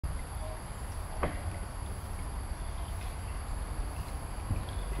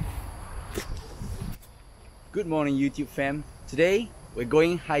Good morning YouTube fam. Today we're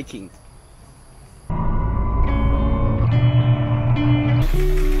going hiking.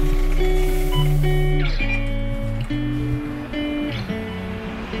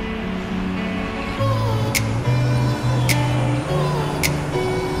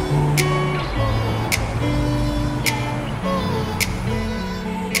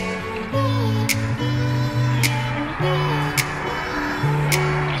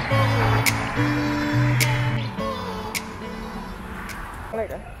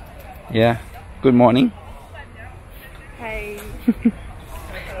 Yeah, good morning. Hey.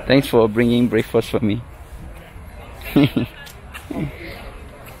 Thanks for bringing breakfast for me.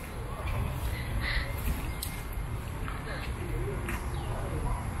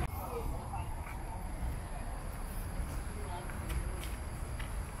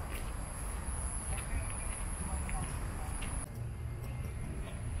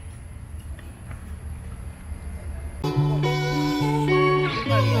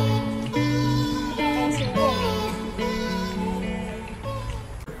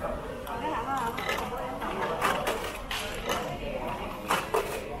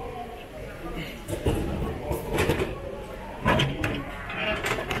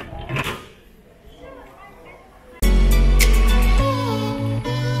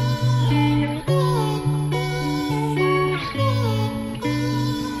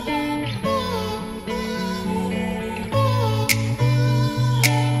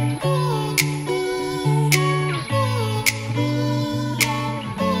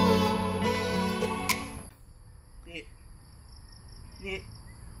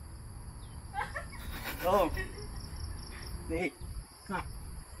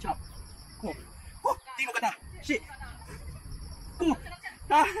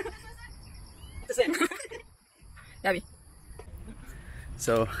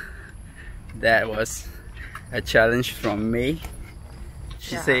 So that was a challenge from May.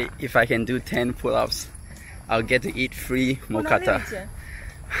 She said if I can do 10 pull-ups, I'll get to eat free mookata.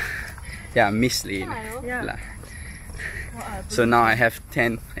 Yeah, Miss Lee. Yeah. So now I have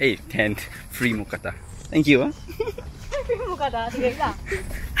 10 free mookata. Thank you. Free mookata, tiga lah.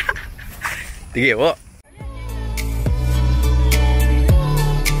 Tiga what?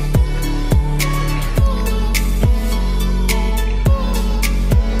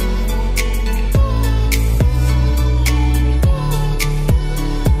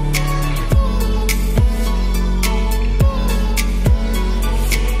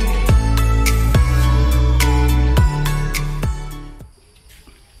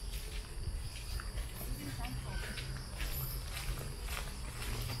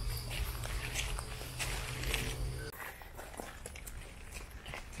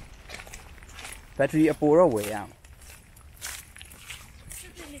 Battery ở phố rồi à?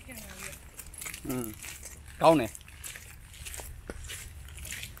 Câu này.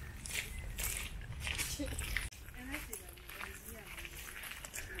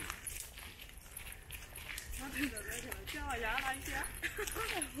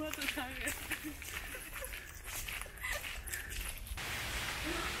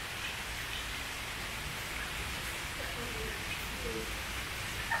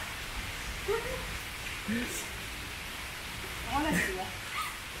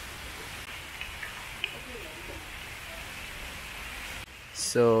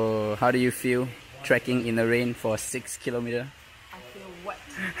 So, how do you feel trekking in the rain for 6 kilometers? I feel wet.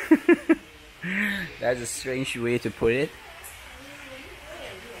 That's a strange way to put it.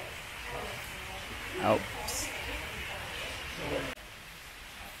 Oops.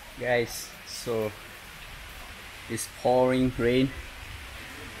 Guys, so it's pouring rain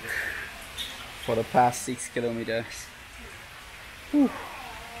for the past 6 kilometers. Whew.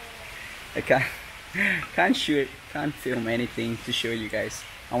 I can't film anything to show you guys.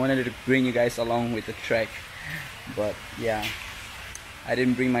 I wanted to bring you guys along with the trek, but yeah, I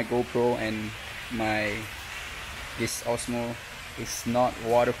didn't bring my GoPro, and this Osmo is not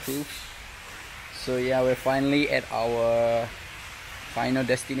waterproof. So yeah, we're finally at our final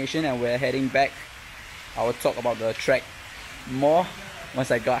destination and we're heading back. I will talk about the trek more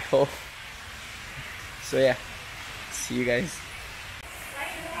once I got home. So yeah, see you guys.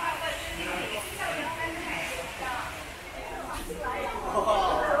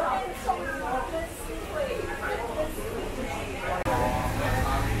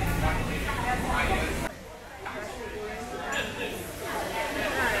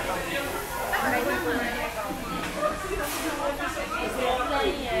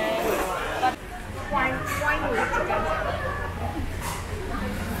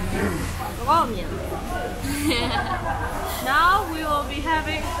 Now we will be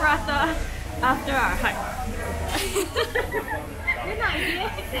having prata After our hike. Cái này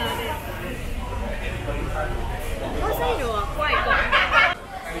kia. Có xây được quay còn.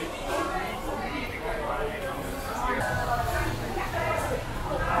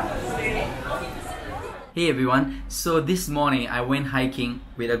 Hey everyone, so this morning I went hiking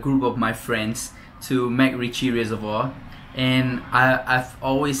with a group of my friends to Macritchie reservoir, and I've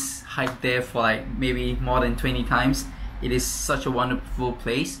always hiked there for like maybe more than 20 times. It is such a wonderful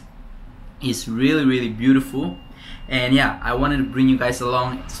place. It's really beautiful, and yeah, I wanted to bring you guys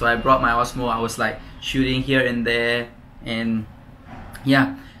along, so I brought my Osmo. I was like shooting here and there, and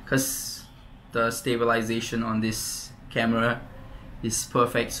yeah, because the stabilization on this camera is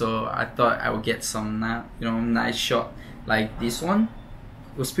perfect, so I thought I would get some nice shot like this one.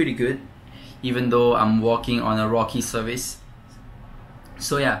 It was pretty good, even though I'm walking on a rocky surface.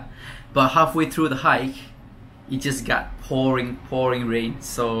 So yeah, but halfway through the hike it just got pouring rain,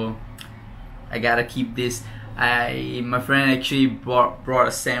 so I gotta keep this. My friend actually brought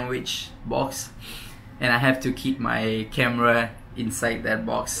a sandwich box, and I have to keep my camera inside that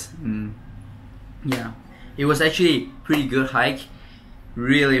box. Yeah, it was actually pretty good hike,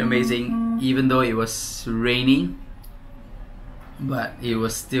 really amazing, even though it was raining, but it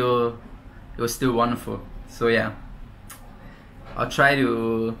was still wonderful. So yeah, I'll try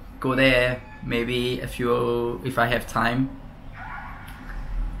to go there maybe if I have time.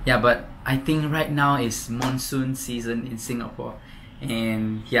 Yeah, but I think right now is monsoon season in Singapore,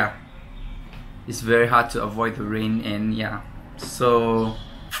 and yeah, it's very hard to avoid the rain, and yeah, so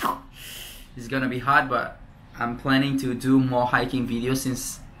it's gonna be hard, but I'm planning to do more hiking videos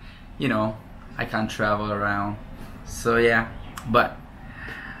since, you know, I can't travel around. So yeah, but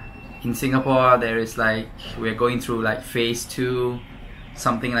in Singapore there is like, we're going through like phase 2,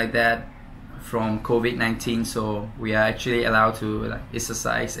 something like that, from COVID-19, so we are actually allowed to like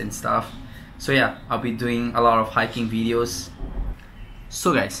exercise and stuff. So yeah, I'll be doing a lot of hiking videos.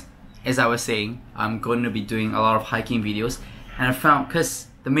 So guys, as I was saying, I'm going to be doing a lot of hiking videos, and I found, because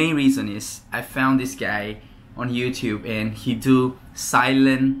the main reason is I found this guy on YouTube, and he do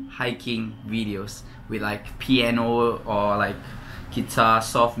silent hiking videos with like piano or like guitar,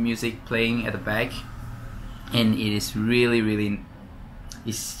 soft music playing at the back, and it is really,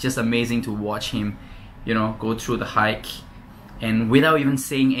 it's just amazing to watch him, you know, go through the hike and without even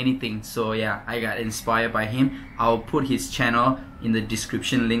saying anything. So yeah, I got inspired by him. I'll put his channel in the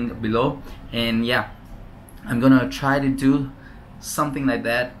description link below, and yeah, I'm gonna try to do something like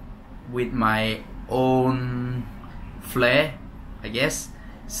that with my own flair, I guess.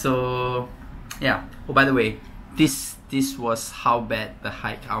 So yeah. Oh, by the way, this was how bad the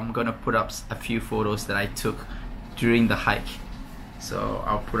hike. I'm gonna put up a few photos that I took during the hike. So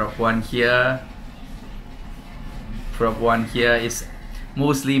I'll put up one here, put up one here. It's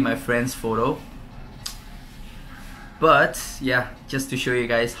mostly my friend's photo, but yeah, just to show you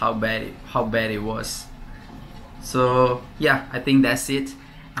guys how bad it was. So yeah, I think that's it.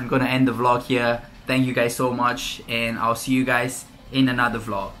 I'm gonna end the vlog here. Thank you guys so much, and I'll see you guys in another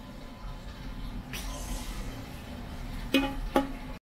vlog.